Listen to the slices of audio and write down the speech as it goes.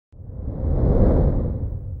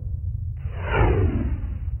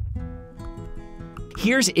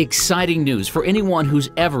Here's exciting news for anyone who's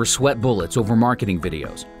ever sweat bullets over marketing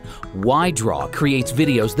videos. Ydraw creates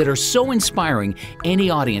videos that are so inspiring, any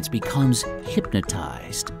audience becomes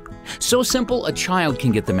hypnotized. So simple a child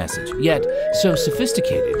can get the message, yet so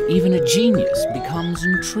sophisticated even a genius becomes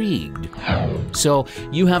intrigued. So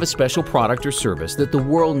you have a special product or service that the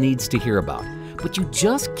world needs to hear about, but you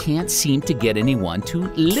just can't seem to get anyone to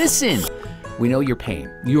listen. We know your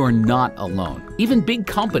pain. You are not alone. Even big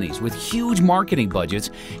companies with huge marketing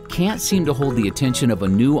budgets can't seem to hold the attention of a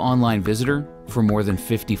new online visitor for more than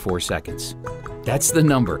 54 seconds. That's the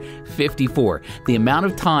number, 54, the amount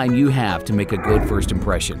of time you have to make a good first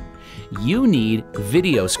impression. You need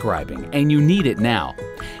video scribing, and you need it now.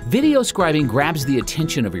 Video scribing grabs the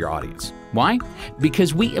attention of your audience. Why?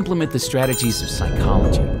 Because we implement the strategies of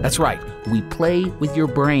psychology. That's right, we play with your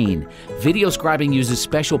brain. Video scribing uses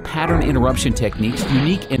special pattern interruption techniques,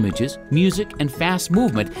 unique images, music, and fast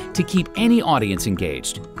movement to keep any audience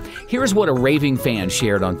engaged. Here's what a raving fan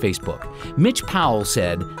shared on Facebook. Mitch Powell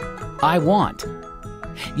said, "I want."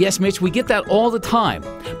 Yes, Mitch, we get that all the time.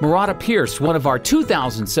 Murata Pierce, one of our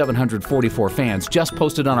 2,744 fans, just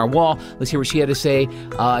posted on our wall. Let's hear what she had to say.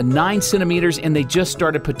 9 centimeters, and they just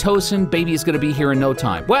started Pitocin. Baby is going to be here in no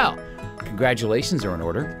time. Well, congratulations are in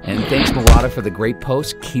order. And thanks, Murata, for the great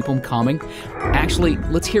post. Keep them coming. Actually,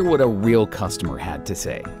 let's hear what a real customer had to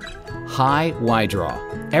say. Hi,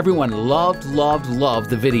 Ydraw. Everyone loved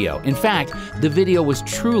the video. In fact, the video was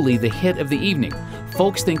truly the hit of the evening.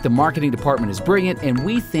 Folks think the marketing department is brilliant, and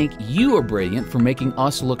we think you are brilliant for making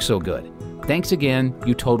us look so good. Thanks again,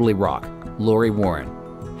 you totally rock. Lori Warren.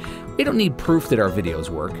 We don't need proof that our videos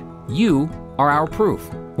work. You are our proof.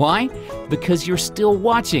 Why? Because you're still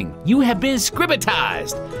watching. You have been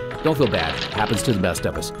scribitized. Don't feel bad. It happens to the best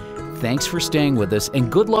of us. Thanks for staying with us, and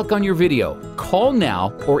good luck on your video. Call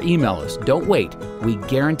now or email us. Don't wait. We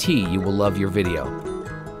guarantee you will love your video.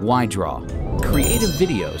 Ydraw. Creative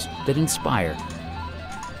videos that inspire.